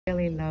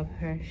Really love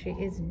her. She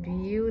is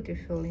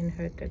beautiful in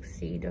her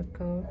tuxedo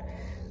coat,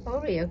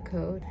 Oreo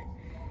coat,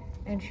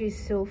 and she's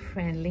so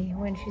friendly.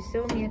 When she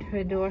saw me at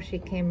her door, she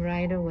came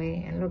right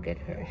away, and look at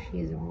her.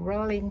 She's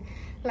rolling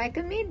like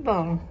a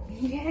meatball.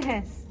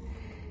 Yes,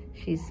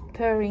 she's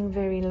purring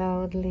very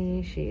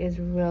loudly. She is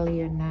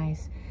really a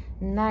nice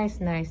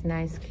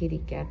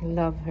kitty cat.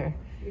 Love her.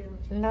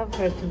 Love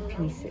her to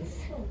pieces.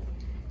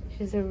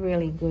 She's a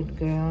really good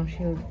girl.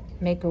 She'll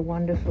make a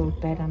wonderful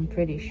pet, I'm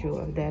pretty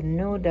sure of that.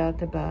 No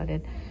doubt about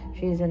it.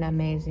 She's an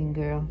amazing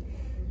girl.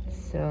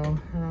 So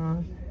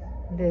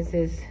this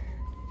is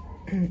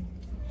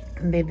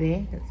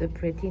Bebe. It's a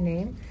pretty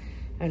name.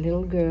 A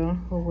little girl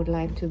who would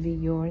like to be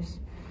yours,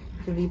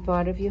 to be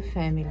part of your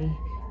family,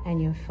 and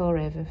your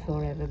forever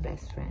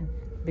best friend.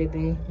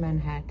 Bebe,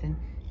 Manhattan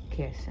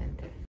Care Center.